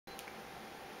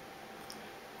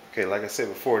Okay, like I said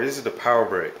before, this is the power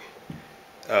brick.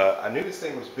 I knew this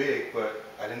thing was big, but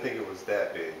I didn't think it was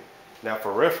that big. Now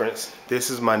for reference, this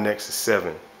is my Nexus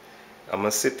 7. I'm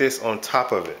gonna sit this on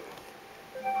top of it.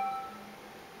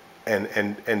 And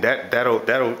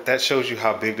that shows you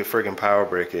how big the friggin' power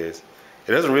brick is.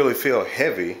 It doesn't really feel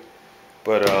heavy,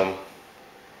 but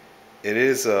it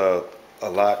is a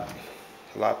lot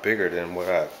bigger than what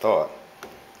I thought.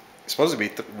 It's supposed to be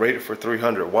rated for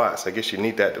 300 watts. I guess you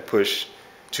need that to push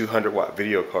 200-watt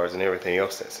video cards and everything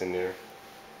else that's in there.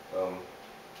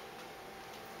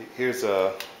 Here's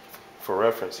for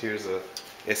reference, here's a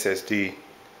SSD,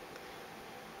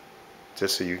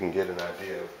 just so you can get an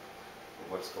idea of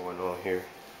what's going on here.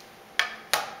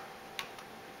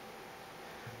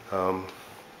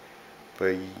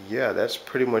 But yeah, that's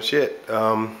pretty much it.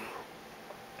 Let me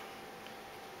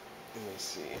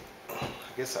see. I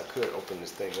guess I could open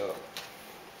this thing up.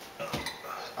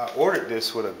 I ordered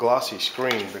this with a glossy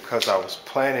screen because I was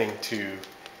planning to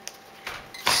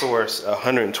source a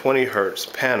 120 hertz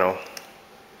panel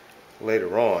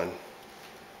later on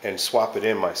and swap it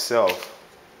in myself.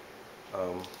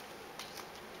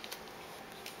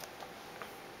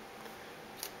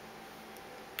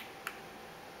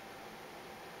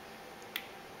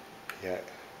 Yeah.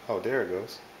 Oh, there it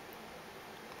goes.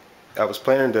 I was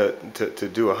planning to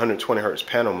do a 120 hertz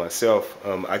panel myself.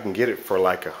 I can get it for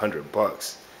like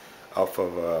 $100 off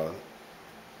of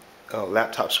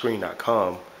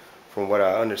laptopscreen.com. From what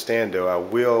I understand, though, I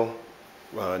will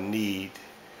need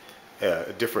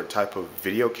a different type of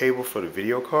video cable for the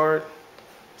video card.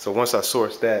 So once I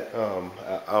source that,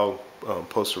 I'll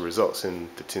post the results in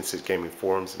the 10-6 gaming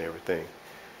forums and everything.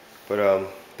 But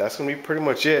that's gonna be pretty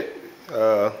much it.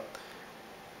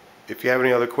 If you have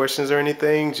any other questions or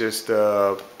anything, just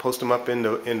post them up in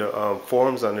the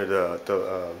forums under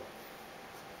the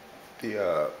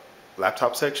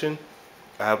laptop section.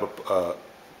 I have a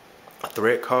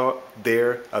thread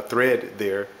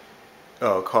there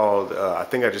called I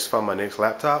think I just found my next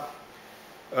laptop,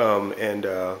 and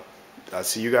I'll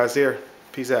see you guys there.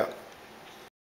 Peace out.